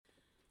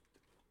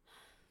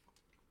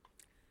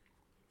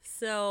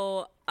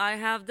So I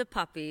have the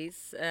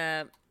puppies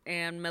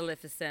and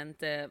Maleficent,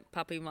 the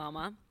puppy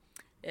mama.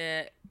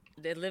 Uh,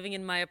 they're living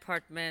in my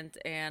apartment,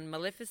 and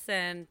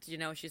Maleficent,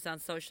 she's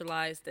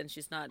unsocialized and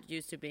she's not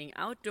used to being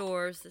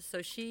outdoors,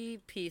 so she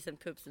pees and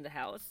poops in the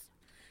house.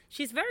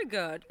 She's very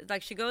good.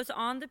 Like she goes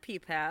on the pee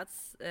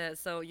pads,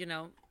 so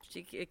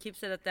she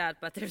keeps it at that.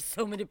 But there's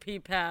so many pee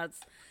pads,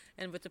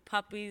 and with the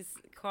puppies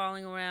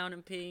crawling around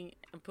and peeing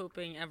and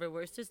pooping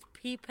everywhere, it's just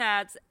pee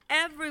pads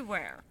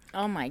everywhere.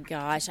 Oh my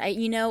gosh.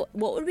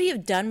 What would we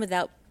have done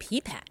without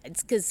pee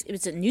pads? Because it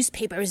was a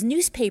newspaper. It was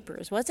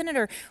newspapers, wasn't it?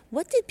 Or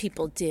what did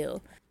people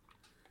do?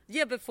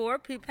 Yeah, before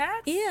pee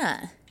pads?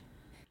 Yeah.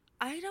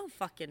 I don't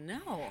fucking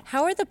know.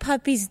 How are the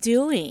puppies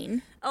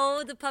doing?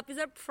 Oh, the puppies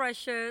are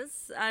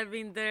precious. I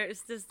mean,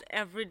 there's just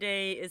every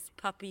day is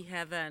puppy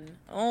heaven.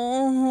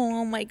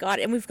 Oh my God.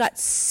 And we've got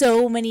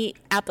so many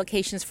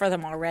applications for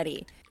them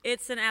already.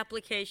 It's an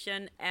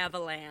application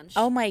avalanche.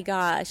 Oh my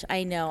gosh,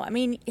 I know. I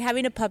mean,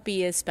 having a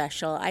puppy is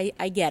special. I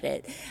get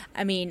it.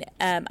 I mean,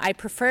 I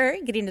prefer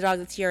getting a dog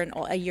that's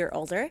a year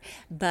older,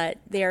 but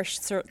they are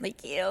certainly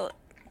cute.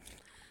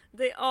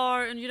 They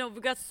are, and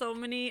we've got so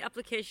many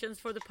applications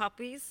for the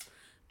puppies,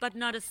 but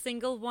not a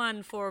single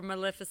one for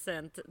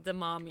Maleficent, the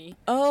mommy.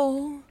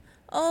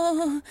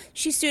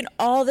 She's doing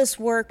all this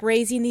work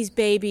raising these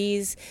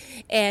babies,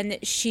 and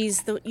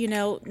she's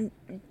no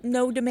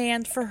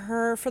demand for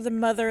the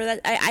mother.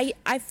 That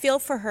I feel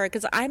for her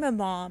because I'm a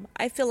mom.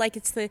 I feel like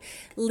it's the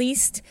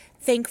least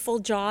thankful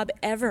job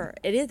ever.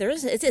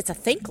 It's a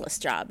thankless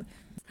job.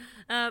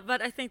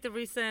 But I think the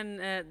reason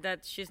that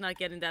she's not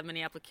getting that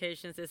many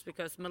applications is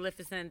because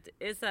Maleficent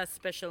is a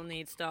special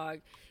needs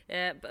dog,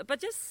 but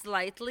just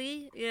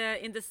slightly,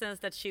 in the sense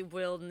that she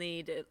will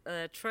need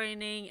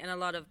training and a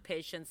lot of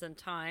patience and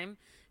time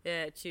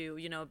to,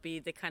 be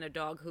the kind of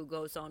dog who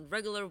goes on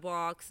regular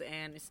walks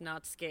and is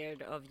not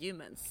scared of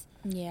humans.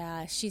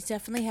 Yeah, she's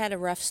definitely had a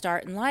rough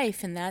start in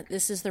life, and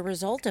this is the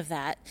result of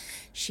that.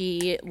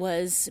 She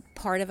was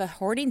part of a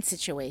hoarding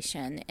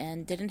situation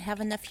and didn't have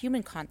enough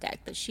human contact,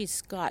 but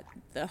she's got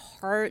the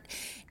heart.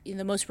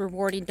 The most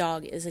rewarding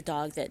dog is a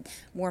dog that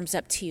warms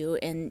up to you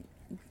and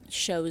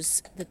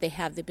shows that they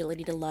have the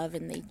ability to love,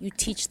 and you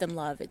teach them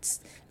love.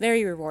 It's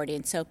very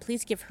rewarding, so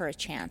please give her a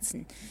chance,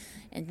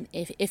 and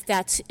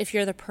if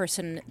you're the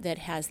person that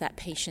has that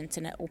patience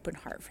and an open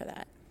heart for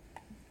that.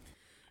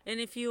 And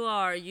if you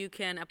are, you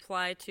can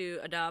apply to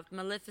adopt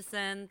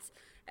Maleficent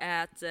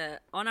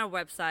on our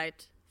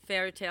website,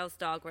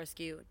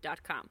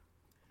 fairytalesdogrescue.com.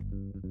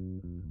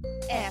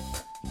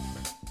 FAIRYTAILS.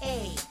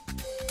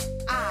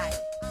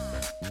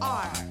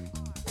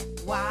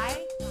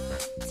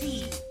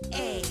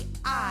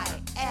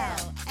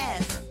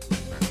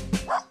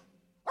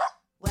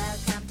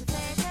 Welcome to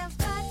Fairy Tales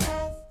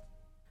Podcast.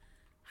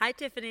 Hi,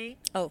 Tiffany.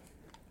 Oh,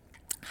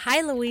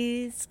 hi,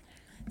 Louise.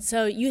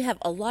 So you have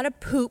a lot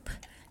of poop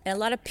and a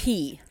lot of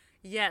pee.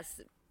 Yes,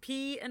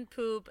 pee and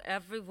poop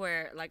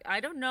everywhere. Like, I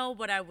don't know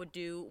what I would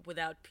do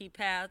without pee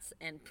pads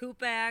and poop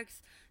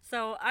bags.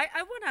 So I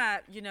want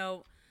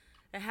to,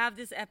 have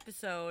this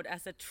episode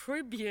as a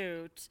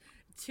tribute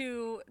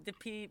to the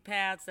pee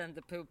pads and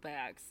the poop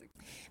bags.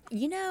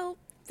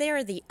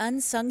 They're the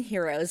unsung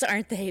heroes,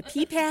 aren't they?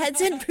 Pee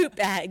pads and poop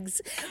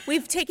bags.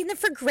 We've taken them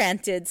for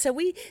granted, so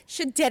we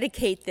should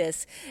dedicate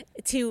this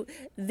to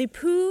the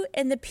poo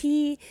and the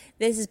pee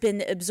that has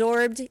been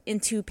absorbed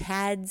into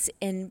pads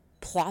and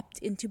plopped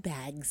into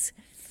bags.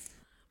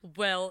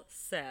 Well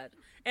said.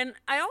 And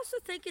I also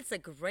think it's a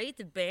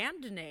great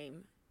band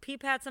name, Pee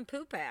Pads and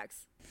Poop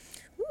Bags.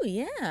 Ooh,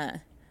 yeah.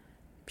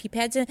 Pee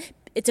pads and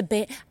it's a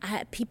band.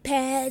 Pee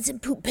pads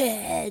and poop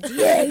pads.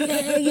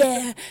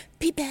 Yeah.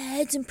 Pee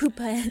pads and poop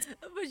pads.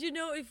 But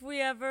if we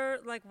ever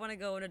want to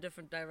go in a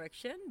different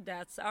direction,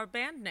 that's our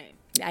band name.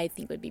 I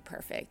think would be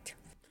perfect.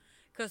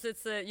 Because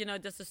it's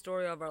just a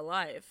story of our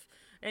life.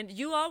 And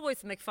you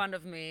always make fun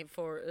of me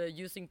for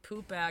using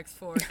poop bags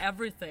for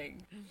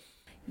everything.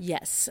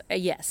 Yes.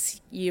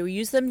 You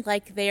use them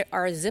like they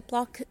are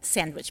Ziploc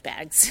sandwich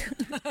bags.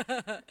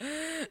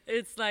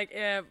 It's like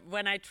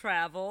when I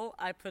travel,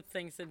 I put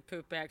things in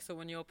poop bags. So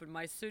when you open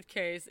my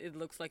suitcase, it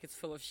looks like it's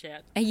full of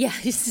shit. Yeah,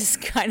 it's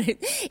kind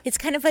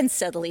of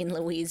unsettling,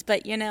 Louise.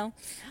 But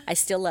I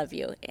still love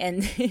you.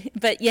 And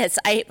but yes,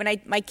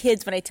 my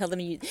kids, when I tell them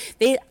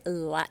they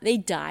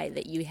die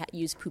that you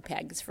use poop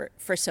bags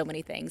for so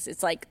many things.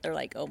 It's like they're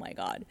like, oh my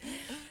God.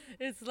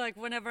 It's like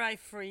whenever I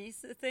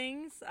freeze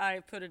things, I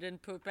put it in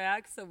poop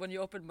bags. So when you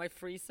open my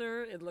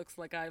freezer, it looks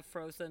like I've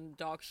frozen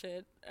dog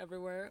shit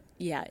everywhere.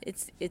 Yeah,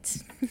 it's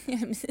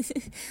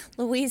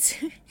Louise,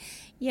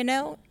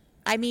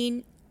 I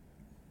mean,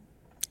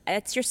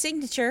 that's your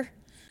signature.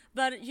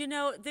 But,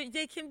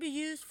 they can be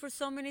used for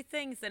so many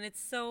things, and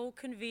it's so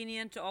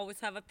convenient to always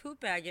have a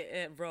poop bag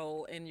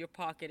roll in your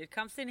pocket. It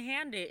comes in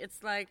handy.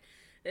 It's like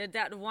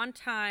that one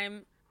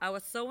time I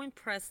was so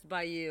impressed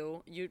by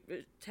you. You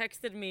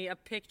texted me a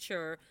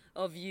picture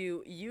of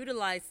you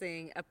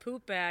utilizing a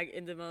poop bag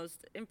in the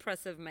most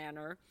impressive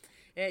manner.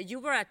 You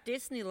were at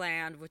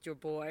Disneyland with your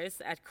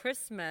boys at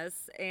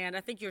Christmas, and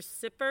I think your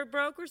zipper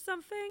broke or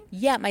something.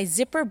 Yeah, my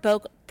zipper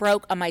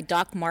broke on my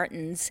Doc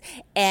Martens,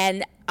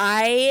 and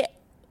I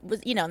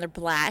was, they're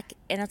black,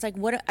 and I was like,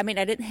 what? I mean,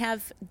 I didn't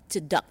have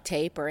to duct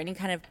tape or any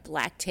kind of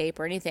black tape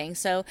or anything,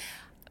 so.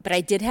 But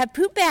I did have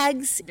poop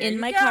bags There in you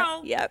my go.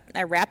 car. Yep.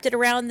 I wrapped it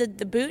around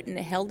the boot and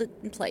it held it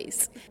in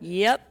place.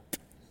 Yep.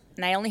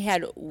 And I only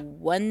had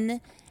one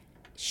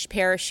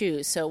pair of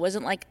shoes, so it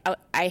wasn't like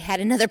I had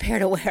another pair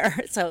to wear.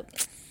 So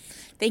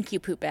thank you,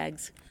 poop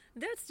bags.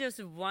 That's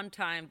just one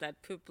time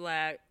that poop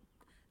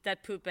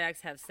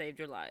bags have saved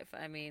your life.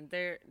 I mean,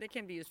 they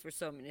can be used for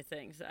so many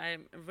things.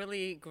 I'm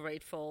really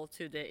grateful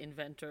to the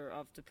inventor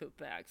of the poop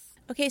bags.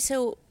 Okay,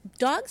 so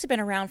dogs have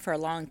been around for a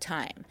long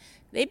time.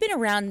 They've been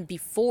around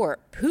before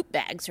poop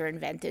bags were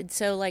invented.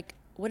 So, like,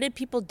 what did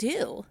people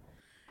do?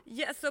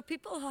 Yeah, so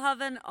people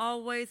haven't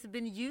always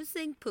been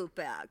using poop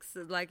bags.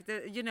 Like,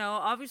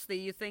 obviously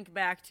you think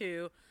back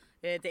to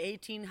the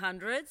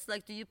 1800s.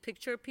 Like, do you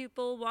picture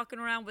people walking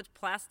around with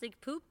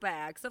plastic poop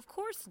bags? Of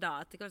course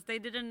not, because they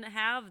didn't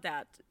have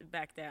that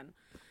back then.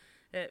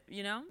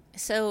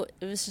 So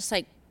it was just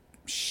like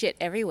shit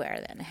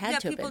everywhere then. It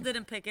had to have people been.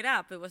 didn't pick it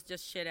up. It was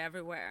just shit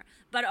everywhere.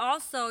 But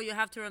also, you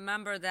have to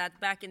remember that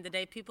back in the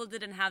day, people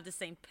didn't have the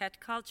same pet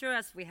culture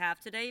as we have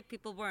today.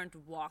 People weren't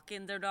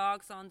walking their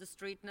dogs on the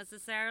street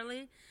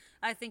necessarily.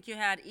 I think you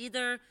had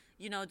either,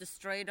 the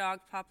stray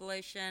dog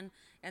population,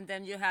 and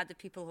then you had the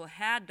people who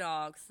had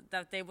dogs,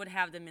 that they would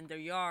have them in their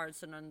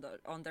yards and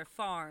on their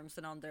farms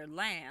and on their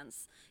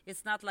lands.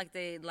 It's not like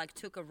they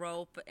took a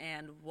rope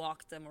and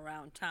walked them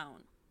around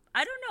town.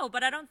 I don't know,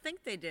 but I don't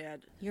think they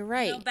did. You're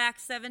right. Back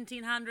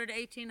 1700,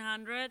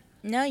 1800.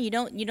 No, you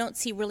don't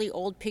see really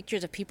old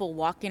pictures of people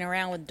walking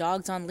around with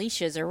dogs on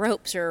leashes or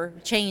ropes or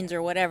chains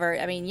or whatever.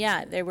 I mean,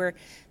 yeah, they were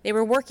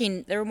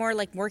working. They were more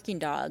like working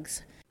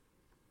dogs.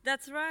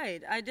 That's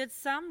right. I did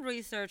some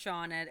research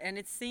on it, and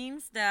it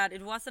seems that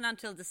it wasn't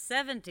until the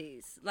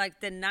 70s,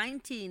 like the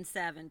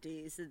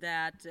 1970s,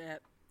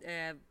 that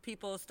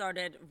people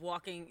started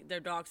walking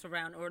their dogs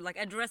around, or like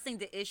addressing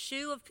the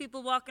issue of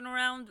people walking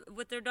around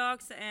with their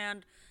dogs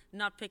and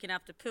not picking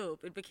up the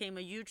poop. It became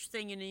a huge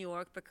thing in New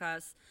York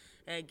because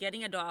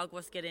getting a dog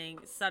was getting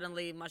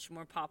suddenly much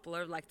more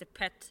popular. Like the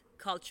pet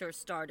culture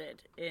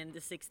started in the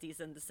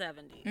 60s and the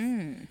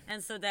 70s.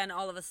 And so then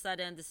all of a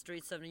sudden the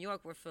streets of New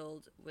York were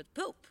filled with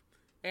poop.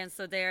 And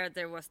so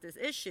there was this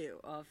issue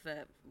of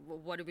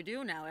what do we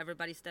do now?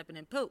 Everybody's stepping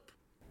in poop.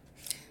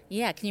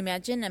 Yeah, can you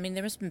imagine? I mean,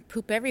 there must have been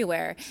poop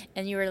everywhere,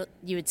 and you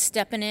would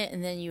step in it,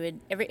 and then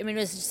it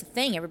was just a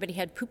thing. Everybody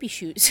had poopy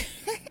shoes.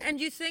 And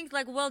you think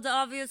the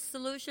obvious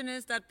solution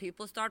is that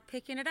people start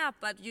picking it up,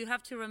 but you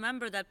have to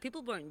remember that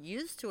people weren't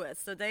used to it,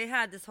 so they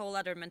had this whole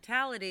other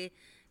mentality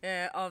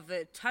of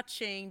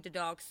touching the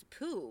dog's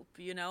poop.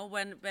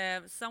 When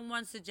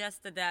someone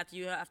suggested that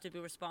you have to be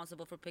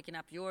responsible for picking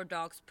up your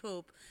dog's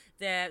poop,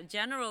 the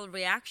general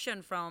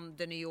reaction from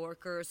the New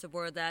Yorkers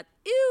were that,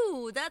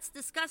 ew, that's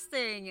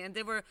disgusting. And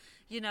they were,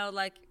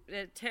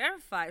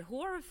 terrified,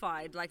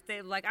 horrified.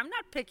 I'm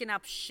not picking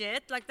up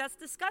shit. Like, that's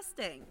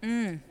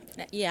disgusting.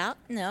 Yeah,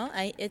 no,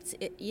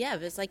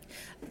 it was like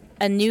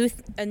a new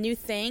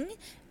thing,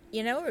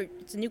 or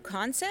it's a new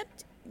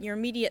concept. Your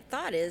immediate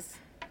thought is,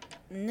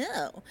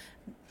 no,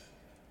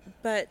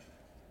 but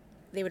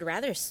they would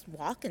rather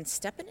walk and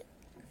step in it.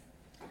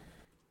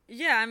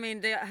 Yeah, I mean,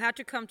 they had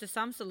to come to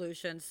some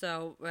solution.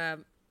 So,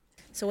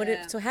 So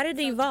how did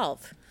it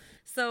evolve?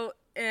 So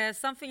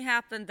something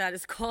happened that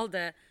is called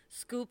the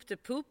scoop the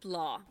poop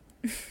law.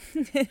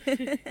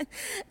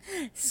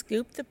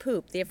 Scoop the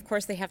poop. Of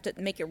course, they have to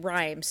make it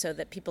rhyme so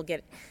that people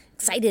get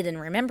excited and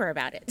remember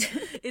about it.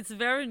 It's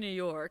very New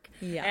York,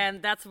 Yeah.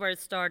 and that's where it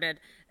started.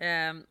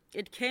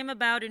 It came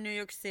about in New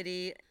York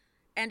City,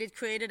 and it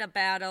created a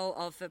battle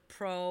of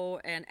pro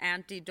and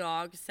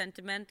anti-dog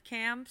sentiment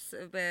camps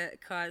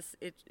because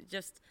it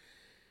just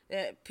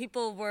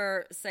people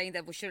were saying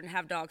that we shouldn't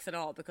have dogs at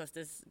all because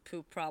this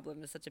poop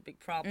problem is such a big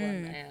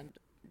problem, and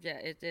yeah,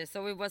 it is.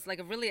 So it was like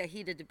a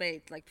heated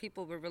debate. Like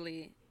people were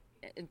really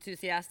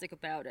enthusiastic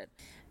about it.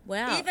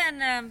 Wow.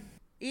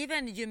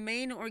 Even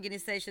humane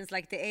organizations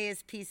like the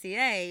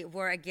ASPCA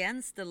were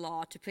against the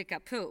law to pick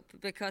up poop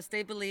because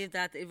they believed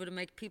that it would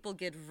make people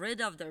get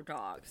rid of their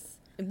dogs.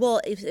 Well,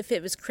 if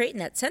it was creating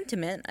that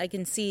sentiment, I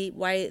can see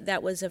why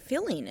that was a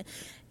feeling.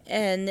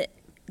 And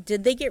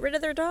did they get rid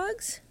of their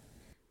dogs?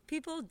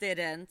 People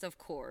didn't, of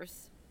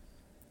course.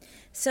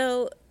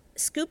 So,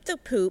 scoop the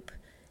poop.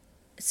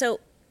 So,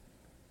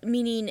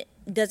 meaning,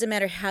 doesn't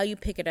matter how you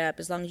pick it up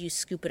as long as you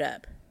scoop it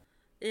up.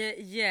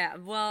 Yeah,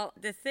 well,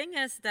 the thing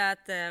is that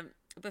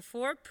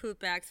before poop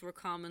bags were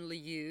commonly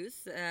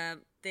used,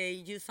 they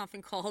used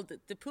something called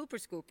the pooper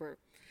scooper.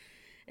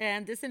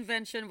 And this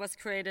invention was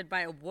created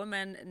by a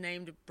woman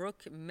named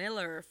Brooke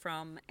Miller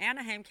from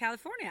Anaheim,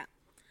 California.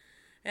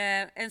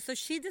 And so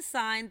she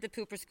designed the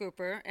pooper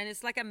scooper, and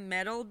it's like a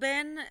metal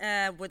bin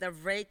with a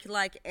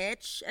rake-like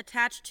edge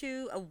attached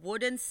to a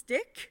wooden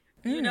stick.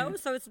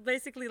 So it's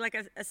basically like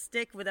a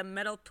stick with a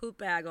metal poop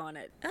bag on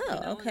it.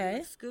 Oh, okay.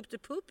 You scoop the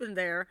poop in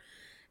there,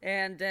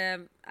 And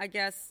I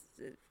guess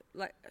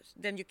like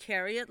then you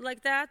carry it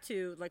like that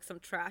to like some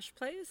trash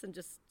place and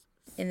just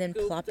And then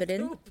scoop plop the it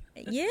in. poop.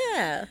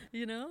 Yeah.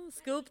 You know,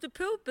 scoop the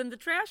poop in the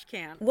trash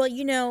can.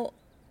 Well,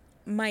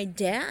 my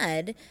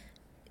dad,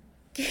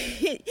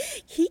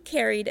 he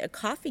carried a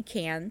coffee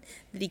can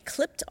that he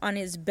clipped on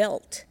his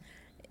belt,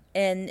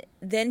 and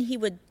then he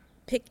would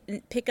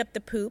pick up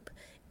the poop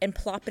and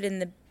plop it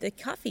in the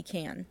coffee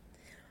can.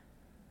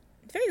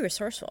 Very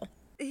resourceful.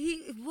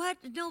 He what?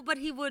 No, but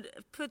he would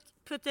put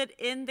it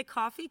in the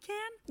coffee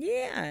can.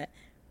 Yeah.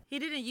 He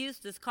didn't use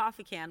this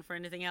coffee can for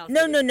anything else.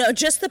 No, did no, he? no,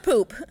 just the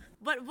poop.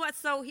 But what?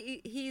 So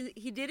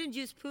he didn't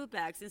use poop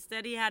bags.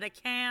 Instead, he had a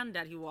can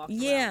that he walked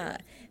around Yeah.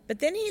 with. But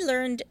then he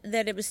learned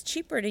that it was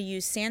cheaper to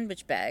use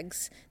sandwich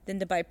bags than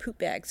to buy poop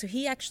bags. So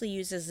he actually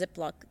uses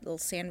Ziploc little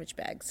sandwich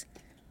bags.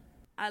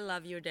 I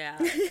love your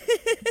dad.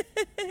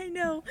 I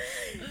know.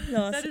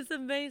 No, That is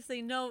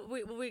amazing. No,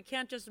 we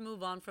can't just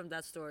move on from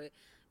that story.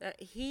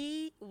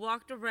 He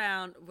walked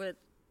around with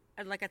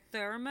like a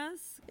thermos.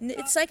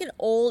 it's like an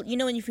old,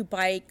 when if you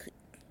buy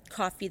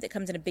coffee that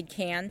comes in a big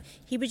can,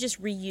 he would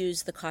just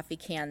reuse the coffee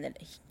can that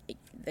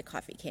the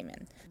coffee came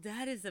in.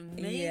 That is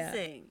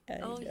amazing. I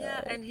Oh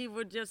yeah, know. and he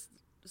would just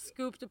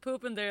scoop the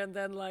poop in there and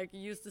then like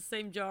use the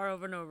same jar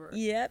over and over.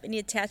 Yep, and he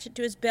attached it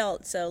to his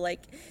belt, so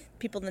like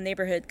people in the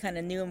neighborhood kind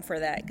of knew him for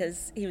that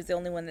because he was the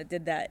only one that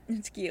did that.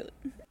 It's cute.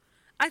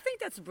 I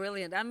think that's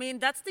brilliant. I mean,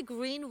 that's the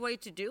green way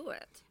to do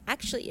it.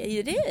 Actually,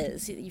 it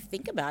is. You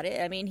think about it.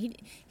 I mean,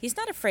 he's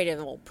not afraid of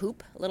little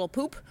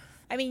poop.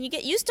 I mean, you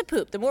get used to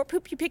poop. The more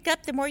poop you pick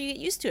up, the more you get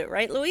used to it,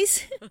 right,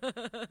 Louise?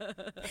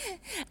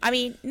 I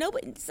mean,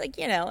 nobody. It's like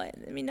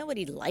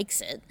nobody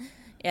likes it.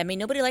 I mean,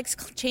 nobody likes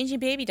changing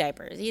baby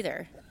diapers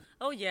either.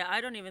 Oh yeah, I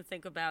don't even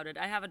think about it.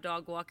 I have a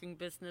dog walking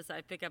business.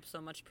 I pick up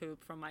so much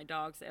poop from my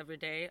dogs every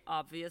day,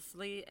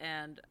 obviously,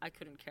 and I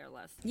couldn't care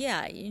less.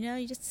 Yeah,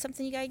 you just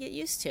something you gotta get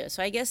used to.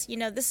 So I guess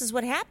this is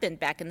what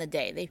happened back in the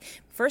day.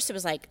 First it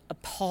was like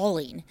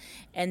appalling,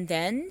 and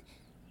then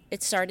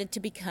it started to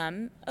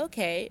become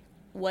okay.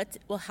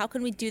 How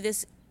can we do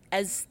this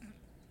as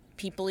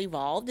people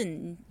evolved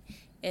and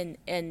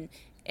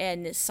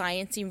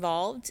science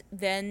evolved?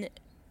 Then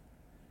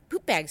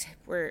poop bags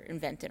were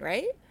invented,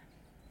 right?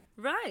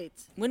 Right.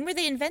 When were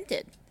they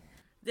invented?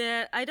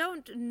 I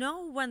don't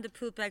know when the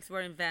poop bags were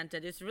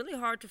invented. It's really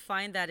hard to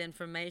find that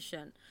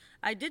information.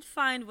 I did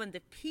find when the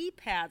pee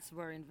pads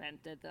were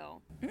invented,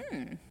 though.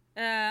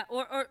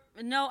 Or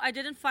no, I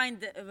didn't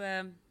find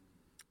the.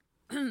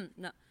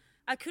 No,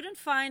 I couldn't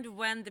find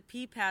when the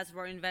pee pads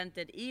were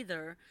invented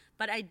either.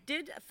 But I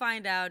did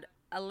find out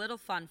a little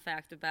fun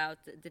fact about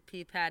the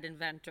pee pad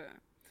inventor.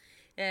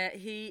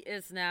 He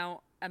is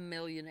now a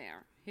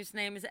millionaire. His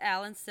name is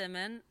Alan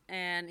Simon,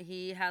 and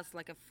he has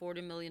like a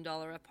 $40 million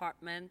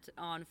apartment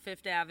on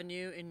Fifth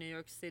Avenue in New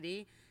York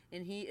City,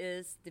 and he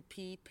is the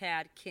pee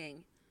pad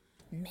king.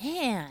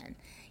 Man,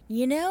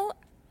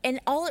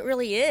 and all it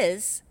really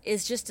is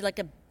just like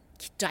a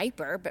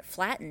diaper, but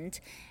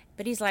flattened.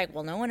 But he's like,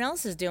 well, no one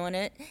else is doing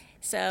it.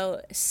 So,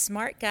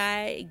 smart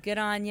guy, good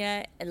on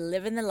ya, and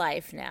living the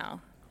life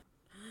now.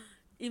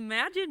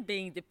 Imagine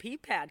being the pee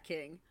pad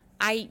king.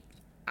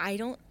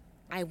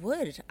 I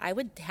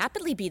would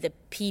happily be the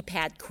pee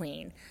pad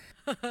queen.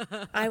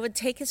 I would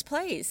take his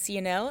place,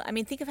 I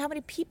mean, think of how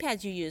many pee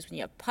pads you use when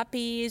you have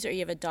puppies or you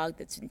have a dog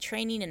that's in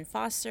training and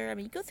foster. I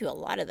mean, you go through a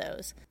lot of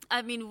those.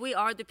 I mean, we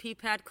are the pee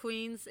pad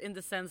queens in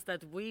the sense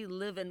that we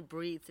live and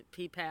breathe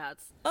pee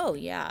pads. Oh,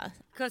 yeah.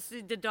 Because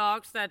the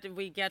dogs that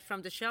we get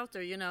from the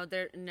shelter,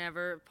 they're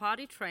never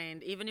potty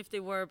trained, even if they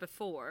were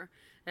before,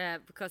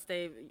 because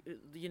they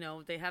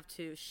have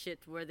to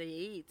shit where they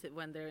eat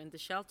when they're in the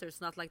shelter. It's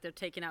not like they're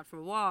taken out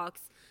for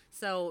walks.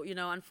 So,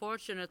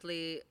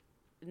 unfortunately,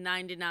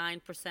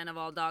 99% of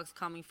all dogs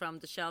coming from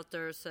the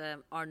shelters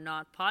are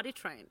not potty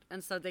trained,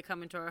 and so they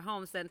come into our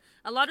homes, and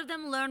a lot of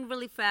them learn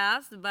really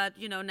fast, but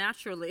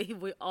naturally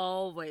we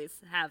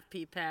always have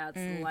pee pads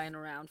lying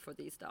around for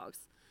these dogs.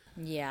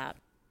 Yeah.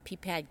 Pee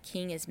pad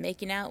king is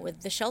making out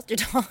with the shelter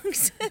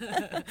dogs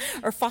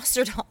or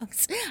foster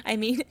dogs. I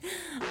mean,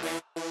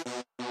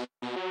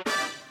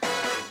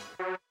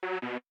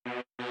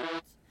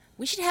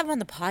 we should have him on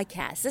the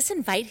podcast. Let's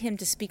invite him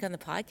to speak on the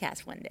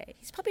podcast one day.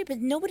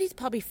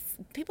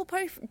 People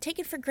probably take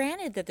it for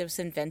granted that it was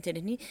invented,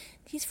 and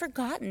he's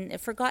a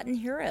forgotten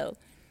hero.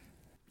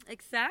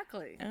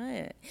 Exactly.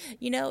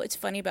 It's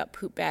funny about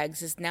poop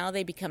bags is now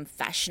they become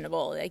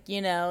fashionable. Like,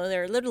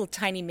 they're little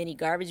tiny mini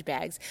garbage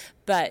bags,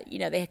 but,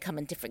 they come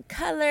in different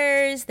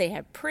colors. They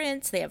have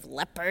prints. They have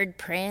leopard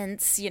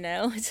prints,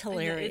 It's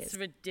hilarious. It's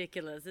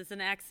ridiculous. It's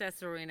an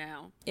accessory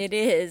now. It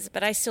is,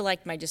 but I still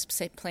like my just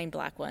plain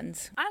black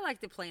ones. I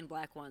like the plain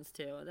black ones,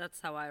 too.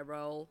 That's how I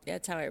roll.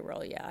 That's how I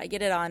roll, yeah. I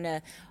get it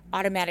on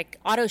automatic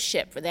auto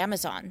ship with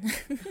Amazon.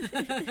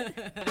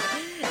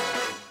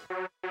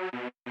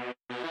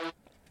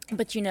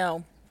 But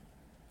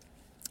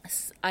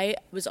I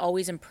was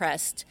always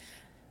impressed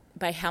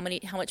by how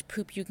much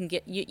poop you can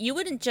get. You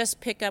wouldn't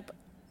just pick up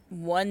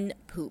one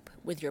poop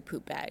with your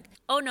poop bag.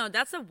 Oh no,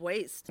 that's a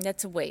waste.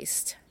 That's a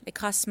waste. It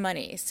costs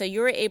money. So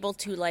you're able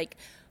to like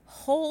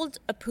hold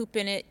a poop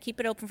in it, keep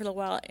it open for a little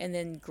while, and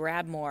then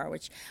grab more,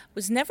 which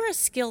was never a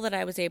skill that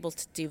I was able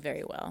to do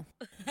very well.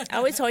 I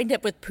always wind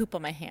up with poop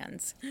on my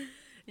hands.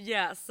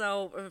 Yeah,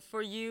 so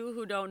for you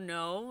who don't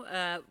know,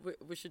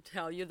 we should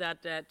tell you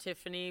that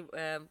Tiffany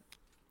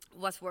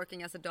was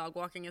working as a dog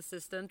walking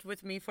assistant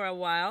with me for a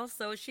while.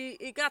 So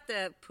she got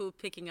the poop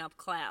picking up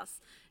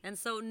class. And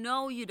so,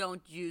 no, you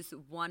don't use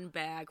one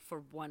bag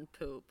for one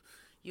poop.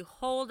 You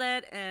hold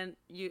it and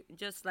you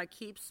just like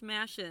keep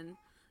smashing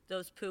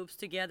those poops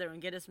together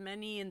and get as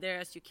many in there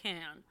as you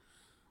can.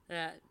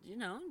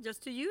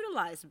 Just to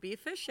utilize, be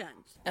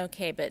efficient.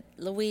 Okay, but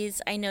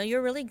Louise, I know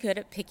you're really good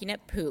at picking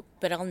up poop,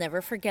 but I'll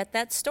never forget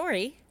that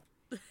story.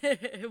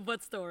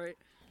 What story?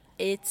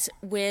 It's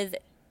with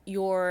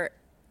your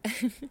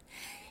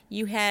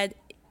you had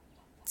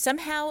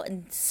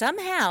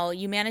somehow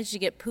you managed to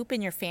get poop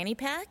in your fanny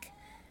pack.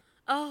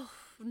 Oh,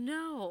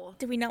 no.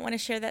 Do we not want to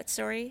share that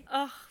story?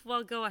 Oh,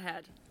 well, go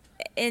ahead.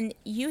 And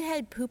you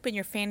had poop in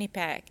your fanny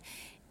pack,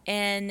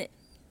 and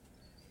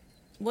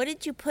what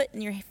did you put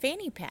in your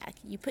fanny pack?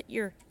 You put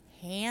your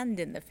hand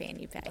in the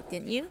fanny pack,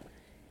 didn't you?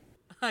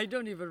 I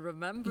don't even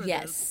remember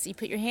Yes, you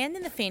put your hand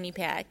in the fanny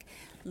pack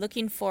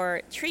looking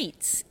for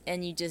treats,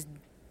 and you just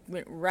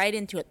went right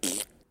into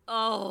it.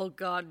 Oh,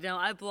 God, no,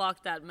 I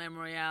blocked that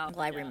memory out.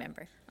 Well, I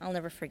remember. I'll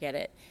never forget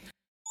it.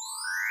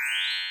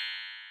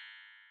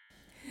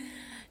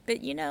 But,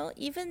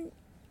 even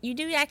you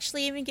do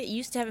actually even get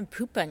used to having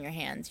poop on your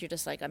hands. You're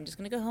just like, I'm just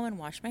going to go home and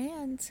wash my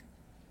hands.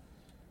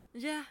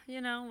 Yeah,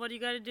 what do you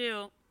got to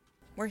do?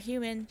 We're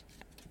human.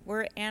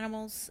 We're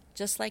animals,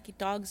 just like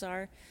dogs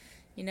are.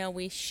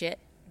 We shit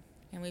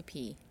and we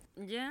pee.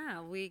 Yeah,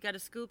 we got to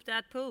scoop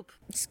that poop.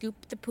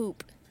 Scoop the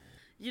poop.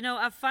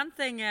 A fun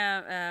thing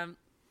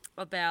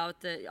about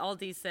all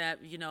these,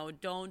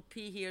 don't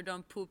pee here,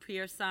 don't poop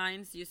here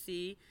signs you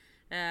see.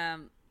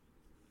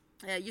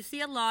 You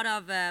see a lot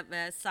of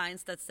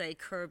signs that say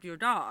curb your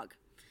dog.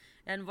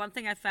 And one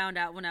thing I found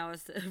out when I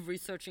was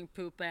researching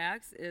poop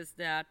bags is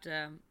that,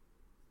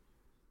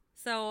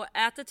 so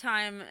at the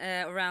time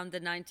around the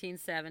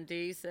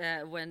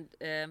 1970s, when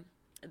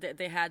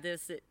they had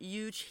this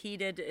huge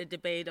heated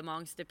debate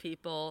amongst the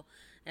people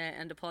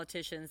and the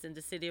politicians in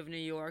the city of New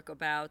York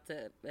about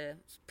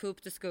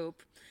poop to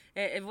scoop.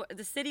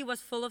 The city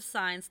was full of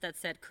signs that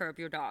said curb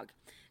your dog,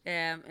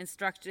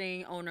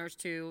 instructing owners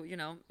to,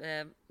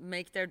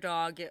 make their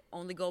dog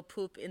only go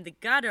poop in the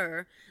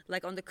gutter,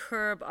 like on the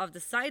curb of the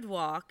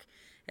sidewalk,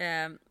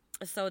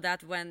 so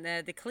that when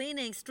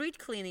the street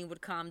cleaning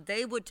would come,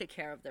 they would take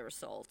care of the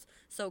result.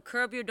 So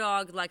curb your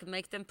dog, like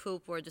make them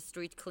poop where the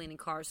street cleaning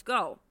cars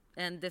go.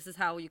 And this is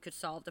how you could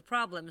solve the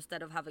problem.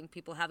 Instead of having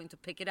people having to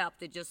pick it up,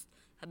 they just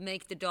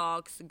make the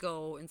dogs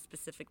go in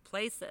specific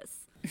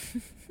places.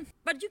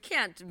 But you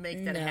can't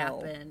make that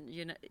happen.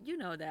 You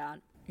know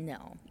that.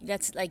 No,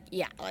 that's I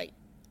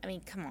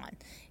mean, come on.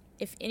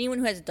 If anyone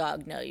who has a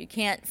dog, no, you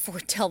can't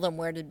foretell them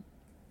where to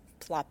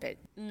plop it.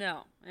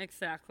 No,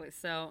 exactly.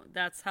 So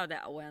that's how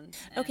that went.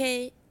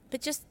 Okay,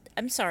 but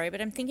I'm sorry,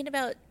 but I'm thinking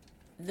about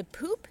the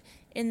poop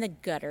in the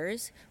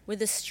gutters with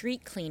the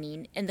street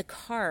cleaning and the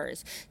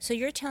cars. So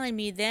you're telling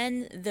me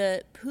then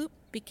the poop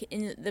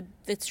in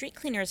the street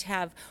cleaners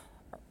have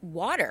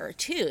water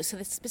too. So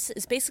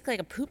it's basically like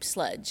a poop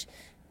sludge.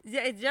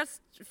 Yeah, it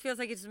just feels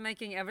like it's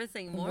making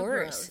everything more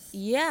worse. gross.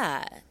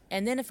 Yeah.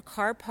 And then if a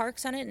car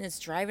parks on it and it's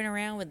driving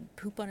around with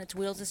poop on its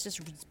wheels, it's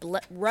just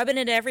rubbing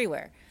it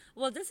everywhere.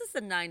 Well, this is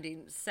the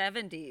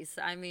 1970s.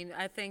 I mean,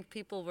 I think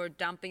people were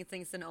dumping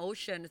things in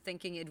ocean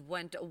thinking it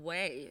went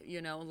away,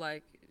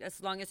 like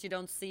as long as you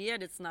don't see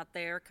it, it's not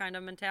there kind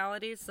of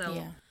mentality. So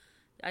yeah.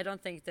 I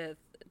don't think the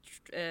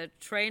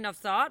train of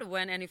thought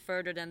went any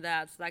further than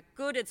that. It's like,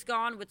 good, it's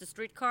gone with the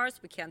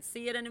streetcars. We can't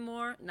see it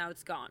anymore. Now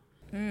it's gone.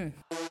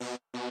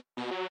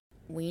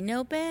 We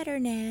know better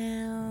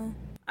now.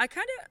 I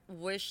kind of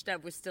wish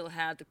that we still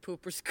had the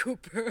pooper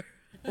scooper.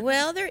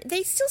 Well,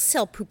 they still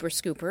sell pooper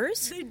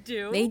scoopers. They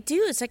do. They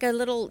do. It's like a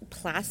little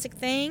plastic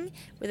thing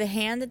with a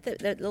hand at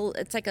that little.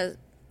 It's like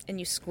and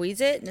you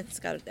squeeze it, and it's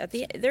got at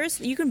the.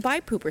 You can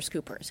buy pooper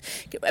scoopers.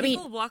 I mean,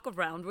 people walk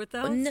around with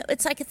those. No,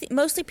 it's like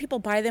mostly people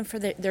buy them for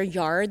their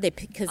yard. They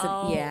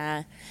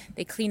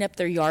clean up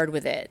their yard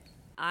with it.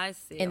 I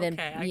see. And then,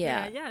 okay.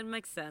 yeah, it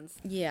makes sense.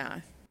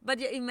 Yeah. But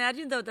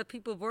imagine, though, that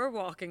people were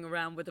walking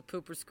around with a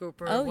pooper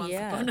scooper once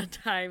yeah. upon a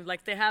time.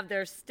 Like, they have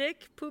their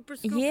stick pooper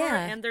scooper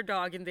and their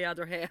dog in the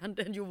other hand,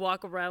 and you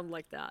walk around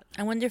like that.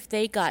 I wonder if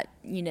they got,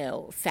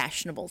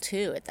 fashionable,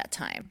 too, at that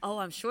time. Oh,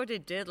 I'm sure they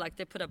did. Like,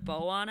 they put a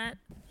bow on it.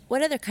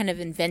 What other kind of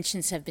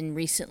inventions have been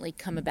recently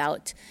come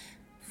about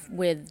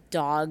with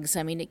dogs?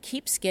 I mean, it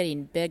keeps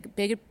getting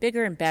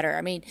bigger and better.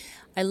 I mean,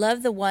 I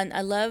love the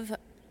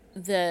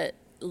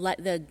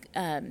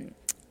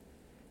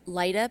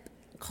light up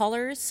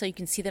collars so you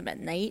can see them at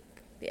night.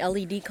 The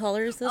LED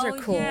collars, those are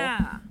cool.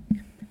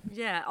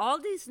 Yeah, all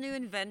these new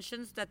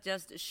inventions that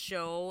just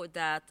show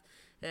that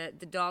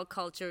the dog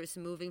culture is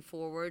moving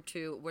forward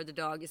to where the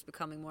dog is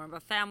becoming more of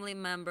a family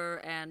member,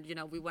 and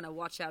we want to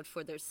watch out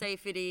for their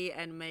safety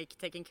and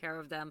taking care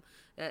of them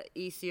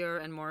easier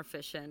and more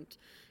efficient.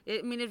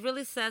 I mean, it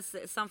really says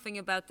something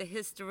about the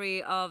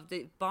history of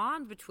the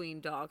bond between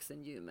dogs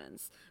and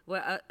humans,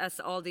 where as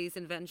all these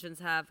inventions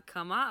have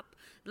come up.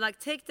 Like,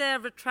 take the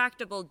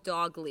retractable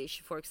dog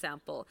leash, for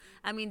example.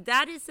 I mean,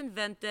 that is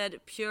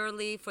invented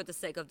purely for the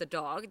sake of the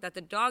dog, that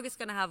the dog is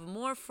going to have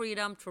more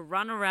freedom to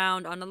run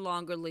around on a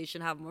longer leash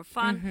and have more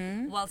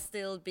fun while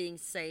still being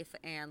safe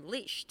and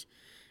leashed.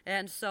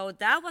 And so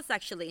that was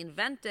actually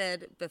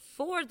invented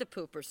before the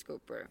pooper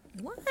scooper.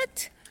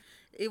 What?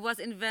 It was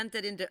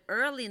invented in the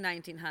early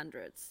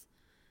 1900s,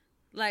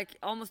 like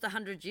almost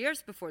 100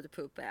 years before the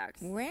poop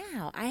bags.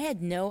 Wow.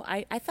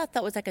 I thought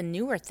that was like a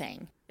newer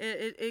thing.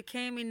 It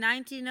came in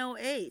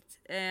 1908,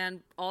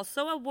 and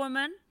also a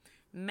woman,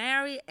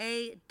 Mary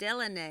A.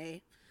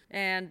 Delaney,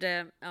 and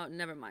oh,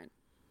 never mind.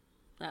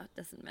 No, it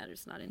doesn't matter.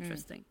 It's not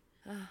interesting.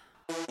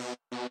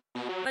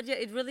 But yeah,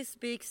 it really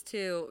speaks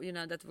to,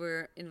 that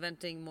we're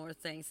inventing more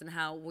things and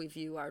how we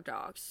view our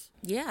dogs.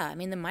 Yeah, I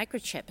mean, the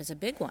microchip is a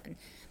big one.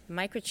 The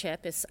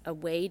microchip is a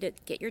way to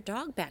get your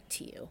dog back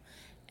to you.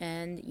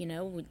 And,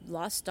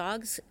 lost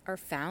dogs are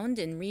found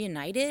and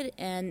reunited,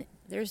 and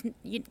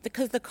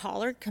because the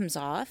collar comes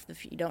off,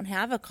 if you don't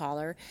have a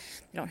collar,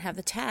 you don't have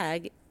the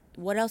tag,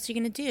 what else are you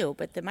going to do?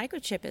 But the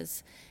microchip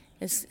is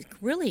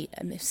really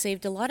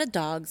saved a lot of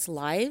dogs'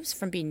 lives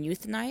from being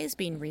euthanized,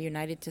 being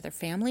reunited to their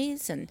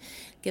families, and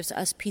gives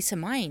us peace of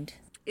mind.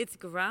 It's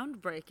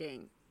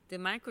groundbreaking. The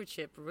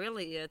microchip,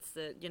 really, it's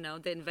the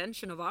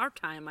invention of our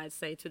time, I'd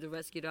say, to the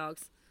rescue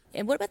dogs.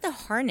 And what about the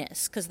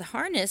harness? Because the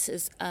harness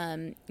is,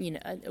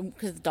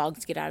 because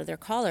dogs get out of their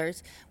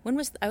collars.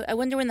 I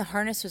wonder when the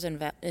harness was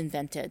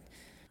invented.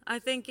 I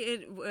think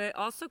it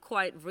also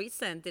quite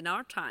recent in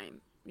our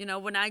time.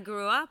 When I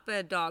grew up,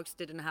 dogs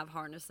didn't have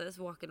harnesses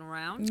walking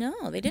around.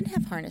 No, they didn't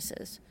have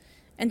harnesses.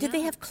 And did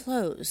they have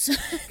clothes?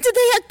 When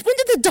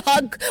did the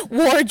dog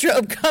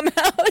wardrobe come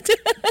out?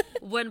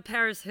 When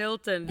Paris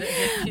Hilton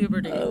hit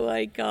puberty. Oh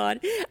my God!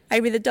 I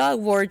mean, the dog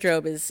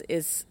wardrobe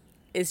is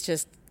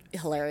just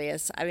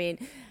hilarious. I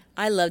mean,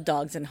 I love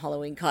dogs in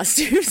Halloween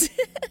costumes.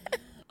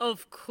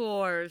 Of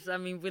course. I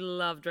mean, we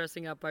love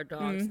dressing up our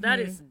dogs. That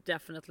is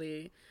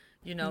definitely,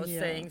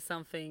 saying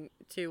something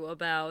too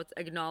about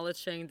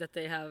acknowledging that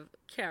they have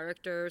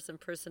characters and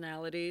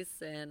personalities.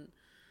 And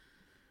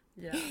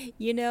yeah.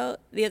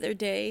 The other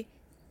day,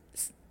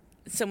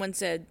 someone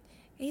said,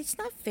 hey, it's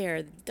not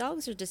fair.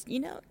 Dogs are just,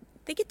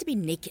 they get to be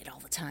naked all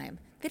the time.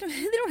 They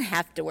don't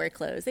have to wear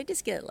clothes. They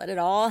just let it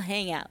all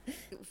hang out.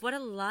 What a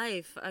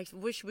life. I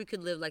wish we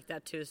could live like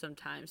that too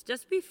sometimes.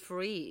 Just be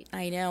free.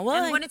 I know.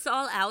 Well, and when it's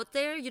all out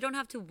there, you don't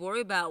have to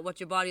worry about what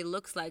your body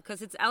looks like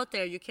because it's out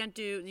there. You can't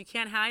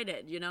hide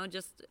it,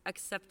 just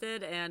accept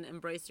it and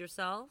embrace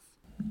yourself.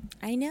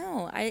 I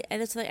know. I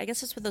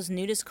guess that's what those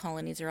nudist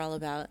colonies are all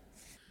about.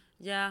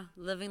 Yeah,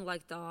 living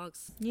like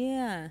dogs.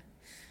 Yeah.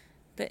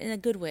 But in a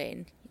good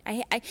way.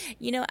 I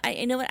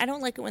know what I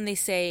don't like it when they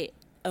say,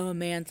 oh, a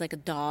man's like a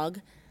dog.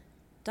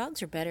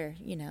 Dogs are better,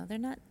 they're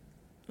not,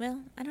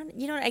 well, I don't,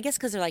 I guess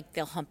because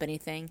they'll hump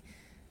anything.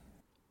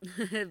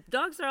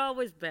 Dogs are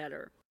always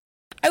better.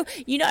 Oh,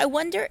 I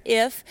wonder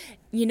if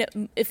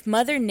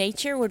Mother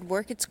Nature would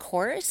work its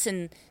course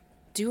and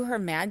do her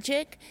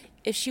magic,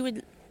 if she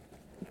would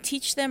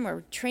teach them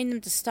or train them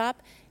to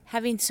stop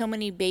having so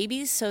many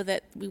babies so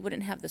that we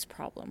wouldn't have this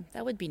problem.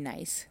 That would be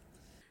nice.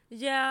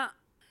 Yeah.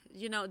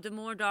 The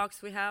more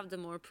dogs we have, the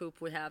more poop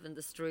we have in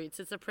the streets.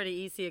 It's a pretty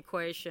easy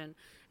equation.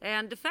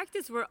 And the fact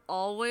is we're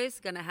always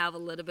going to have a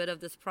little bit of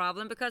this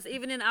problem because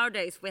even in our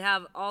days, we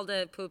have all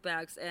the poop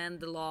bags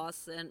and the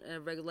laws and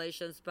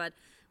regulations, but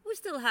we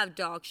still have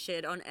dog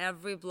shit on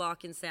every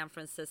block in San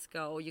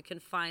Francisco. You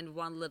can find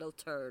one little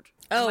turd.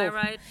 Am I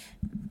right?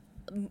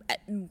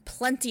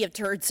 Plenty of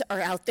turds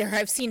are out there.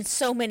 I've seen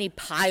so many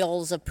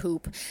piles of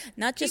poop.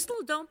 Not just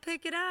people don't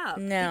pick it up.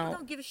 No, people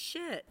don't give a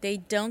shit. They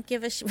don't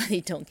give a shit. They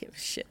don't give a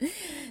shit.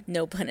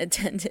 No pun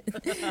intended.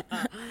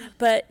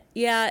 But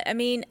yeah, I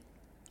mean,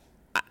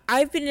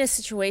 I've been in a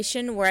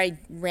situation where I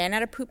ran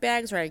out of poop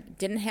bags, or I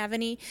didn't have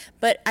any.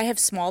 But I have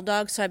small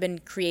dogs, so I've been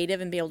creative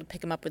and be able to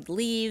pick them up with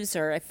leaves.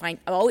 Or in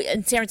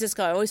San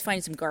Francisco, I always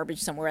find some garbage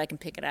somewhere I can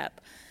pick it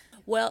up.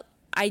 Well,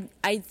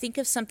 I think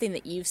of something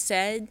that you've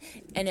said,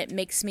 and it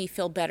makes me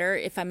feel better.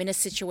 If I'm in a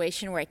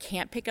situation where I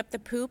can't pick up the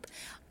poop,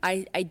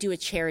 I do a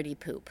charity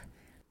poop.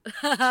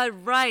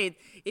 Right.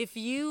 If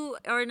you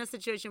are in a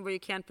situation where you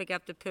can't pick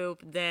up the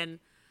poop, then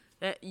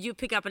you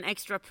pick up an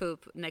extra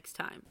poop next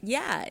time.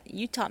 Yeah,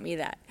 you taught me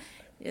that.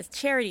 It's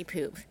charity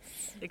poop.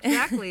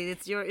 Exactly.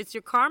 It's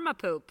your karma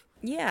poop.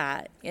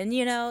 Yeah, and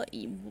you don't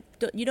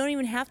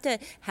even have to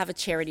have a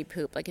charity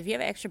poop. Like if you have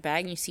an extra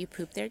bag and you see a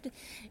poop there,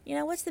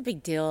 what's the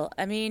big deal?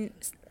 I mean,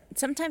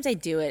 sometimes I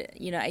do it,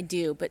 I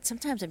do, but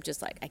sometimes I'm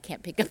just like, I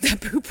can't pick up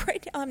that poop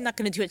right now. I'm not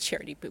going to do a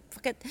charity poop.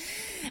 Fuck it.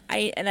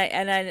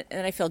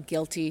 I feel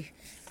guilty.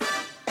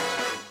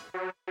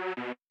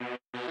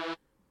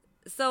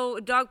 So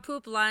dog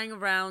poop lying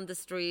around the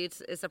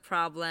streets is a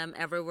problem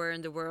everywhere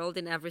in the world,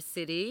 in every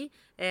city,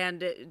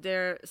 and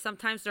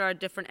sometimes there are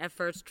different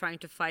efforts trying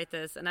to fight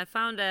this. And I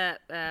found a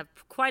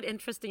quite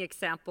interesting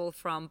example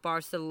from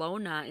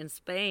Barcelona in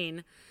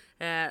Spain,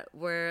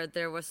 where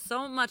there was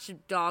so much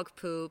dog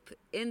poop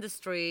in the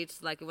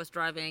streets, like it was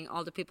driving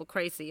all the people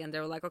crazy. And they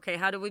were like, okay,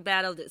 how do we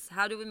battle this?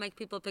 How do we make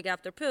people pick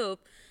up their poop?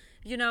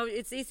 You know,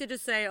 it's easy to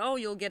say, oh,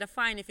 you'll get a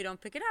fine if you don't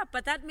pick it up.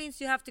 But that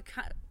means you have to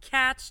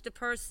catch the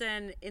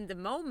person in the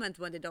moment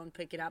when they don't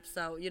pick it up.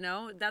 So, you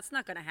know, that's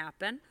not going to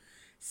happen.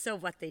 So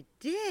what they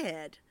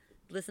did,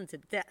 listen to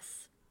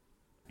this.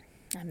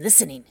 I'm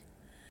listening.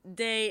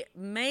 They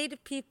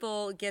made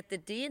people get the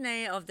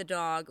DNA of the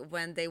dog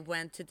when they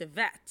went to the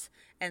vet.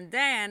 And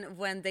then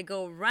when they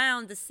go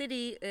around the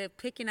city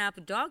picking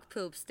up dog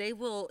poops, they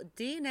will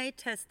DNA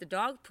test the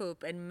dog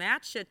poop and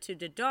match it to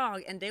the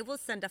dog. And they will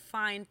send a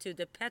fine to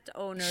the pet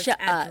owner's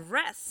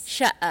address.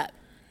 Shut up.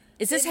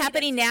 Is this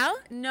happening now?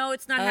 No,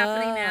 it's not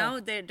happening now.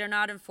 They're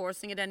not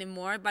enforcing it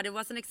anymore. But it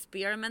was an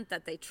experiment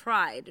that they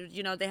tried.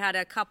 You know, they had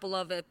a couple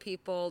of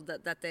people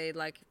that they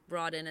like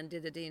brought in and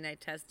did a DNA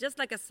test, just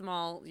like a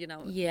small, you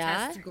know,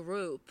 test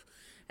group.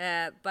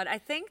 But I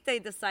think they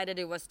decided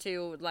it was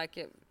too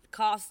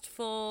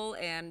costful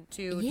and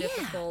too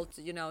difficult,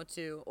 you know,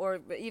 or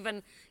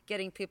even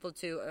getting people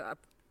to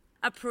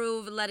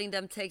approve letting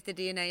them take the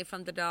DNA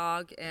from the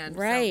dog, and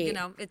so, you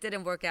know, it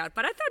didn't work out.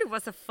 But I thought it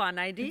was a fun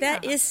idea.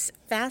 That is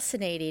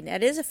fascinating.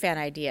 That is a fun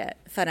idea.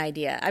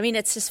 I mean,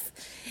 it's just,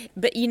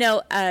 but you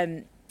know,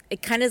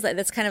 it kind of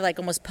that's kind of like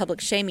almost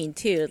public shaming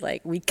too.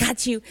 Like, we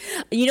got you.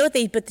 You know what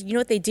they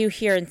do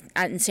here in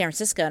San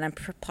Francisco, and I'm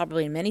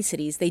probably in many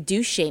cities, they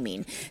do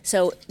shaming.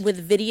 So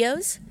with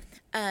videos.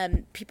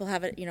 People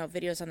have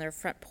videos on their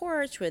front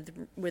porch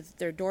with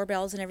their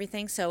doorbells and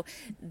everything. So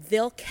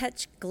they'll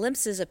catch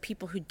glimpses of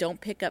people who don't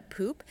pick up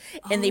poop,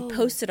 and they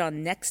post it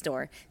on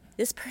Nextdoor.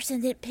 This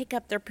person didn't pick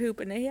up their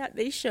poop, and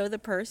they show the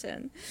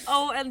person.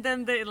 Oh, and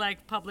then they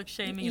like public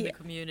shaming in the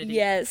community.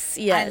 Yes.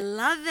 I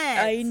love it.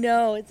 I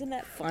know. Isn't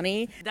that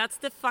funny? That's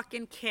the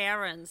fucking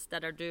Karens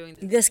that are doing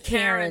this. This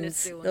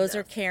Karens. Those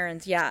are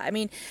Karens. Yeah. I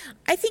mean,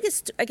 I think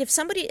it's like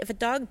if a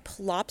dog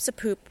plops a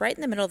poop right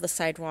in the middle of the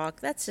sidewalk,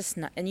 that's just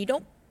not, and you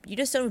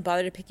just don't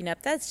bother to picking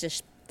up.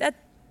 That's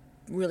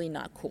really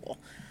not cool.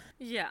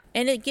 Yeah.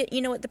 And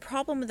what the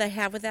problem that I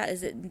have with that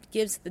is it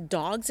gives the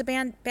dogs a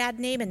bad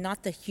name and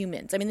not the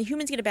humans. I mean, the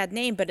humans get a bad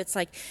name, but it's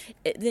like,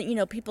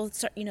 people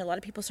start, a lot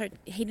of people start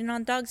hating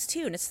on dogs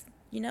too. And it's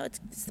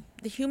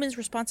the human's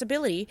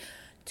responsibility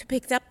to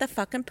pick up the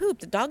fucking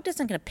poop. The dog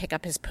doesn't going to pick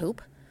up his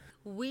poop.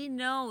 We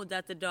know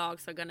that the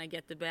dogs are going to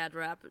get the bad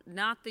rap,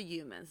 not the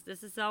humans.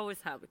 This is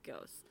always how it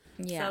goes.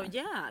 Yeah. So,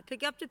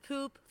 pick up the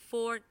poop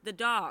for the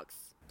dogs.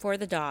 For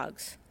the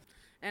dogs.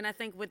 And I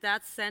think with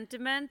that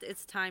sentiment,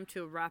 it's time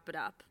to wrap it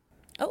up.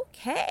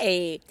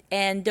 Okay.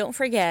 And don't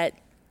forget,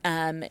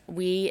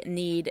 we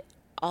need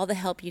all the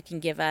help you can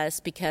give us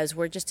because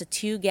we're just a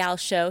 2-gal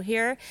show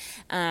here.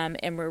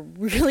 And we're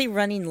really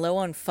running low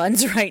on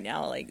funds right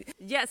now.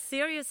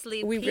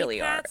 Seriously. We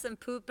really are. Pee pads and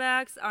poop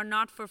bags are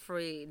not for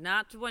free.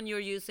 Not when you're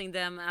using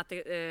them at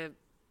the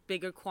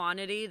bigger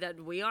quantity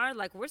that we are.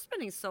 Like, we're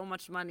spending so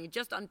much money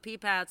just on pee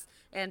pads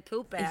and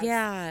poop bags.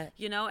 Yeah.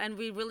 And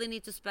we really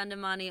need to spend the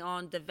money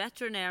on the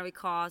veterinary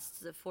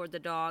costs for the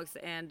dogs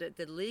and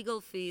the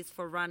legal fees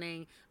for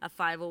running a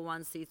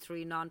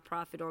 501c3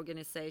 nonprofit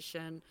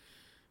organization.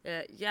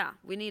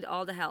 We need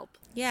all the help.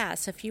 Yeah,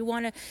 so if you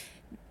want to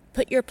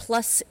put your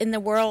plus in the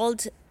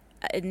world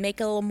and make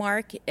a little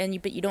mark,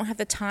 but you don't have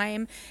the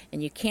time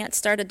and you can't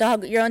start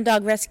your own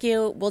dog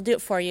rescue, we'll do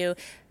it for you.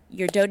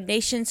 Your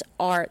donations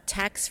are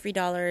tax-free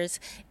dollars,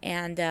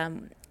 and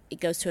it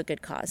goes to a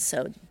good cause.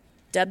 So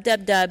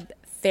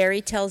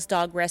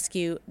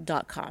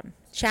www.fairytalesdogrescue.com.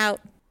 Ciao.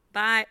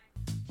 Bye.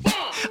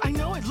 I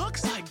know it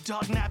looks like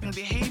dog napping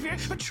behavior,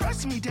 but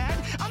trust me, Dad,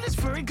 I'm this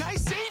furry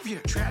guy's savior.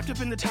 Trapped up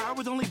in the tower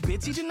with only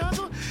Bitsy to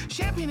nuzzle,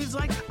 Champion is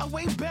like a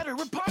way better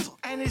Rapunzel.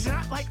 And it's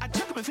not like I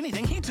took him, if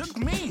anything, he took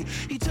me.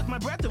 He took my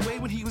breath away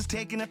when he was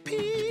taking a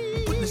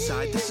pee. Putting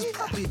aside, this is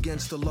probably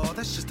against the law.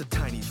 That's just a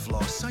tiny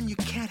flaw. Son, you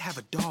can't have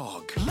a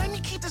dog. Let me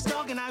keep this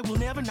dog and I will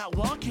never not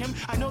walk him.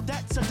 I know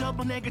that's a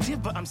double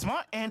negative, but I'm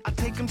smart and I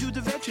take him to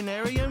the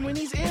veterinarian when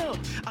he's ill.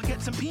 I'll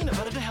get some peanut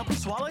butter to help him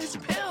swallow his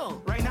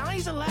pill. Right now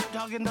he's a lap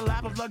dog in the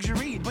lap of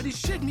luxury, but he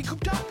shouldn't be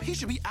cooped up. He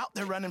should be out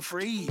there running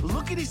free.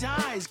 Look at his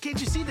eyes. Can't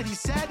you see that he's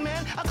sad,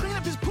 man? I'll clean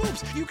up his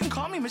poops. You can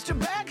call me Mr.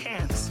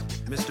 Baghands.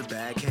 Mr.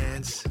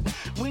 Baghands?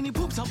 When he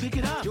poops, I'll pick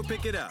it up. You'll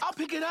pick it up. I'll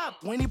pick it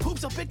up. When he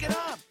poops, I'll pick it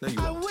up. No, you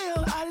I won't.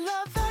 will. I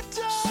love that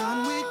dog.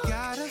 Son, we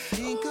gotta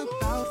think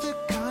about the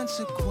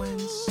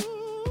consequence.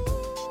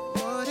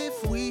 What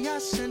if we are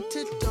sent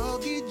to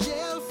doggy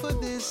jail for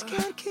this?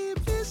 Can't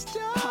keep this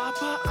dog.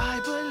 Papa, I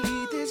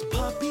believe this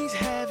puppy's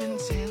heaven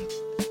sent.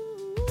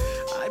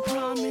 I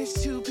promise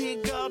to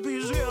pick up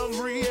his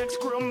every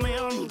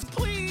excrement.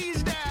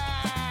 Please,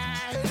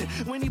 Dad.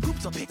 When he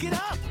poops, I'll pick it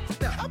up.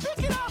 I'll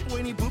pick it up.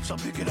 When he poops, I'll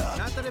pick it up.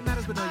 Not that it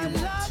matters, but no, I you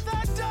won't. love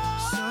that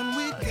dog. Son,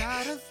 we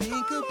gotta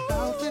think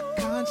about the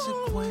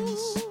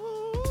consequence.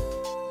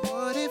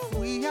 if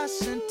we are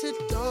sent to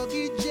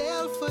doggy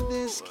jail for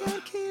this?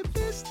 Can't keep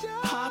this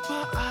down.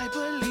 Papa, I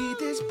believe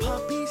this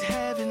puppy's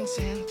heaven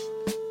sent.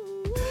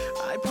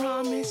 I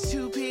promise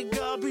to pick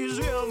up his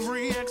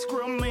every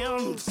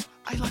excrement.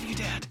 I love you,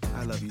 Dad.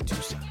 I love you too,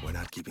 son. We're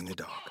not keeping the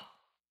dog.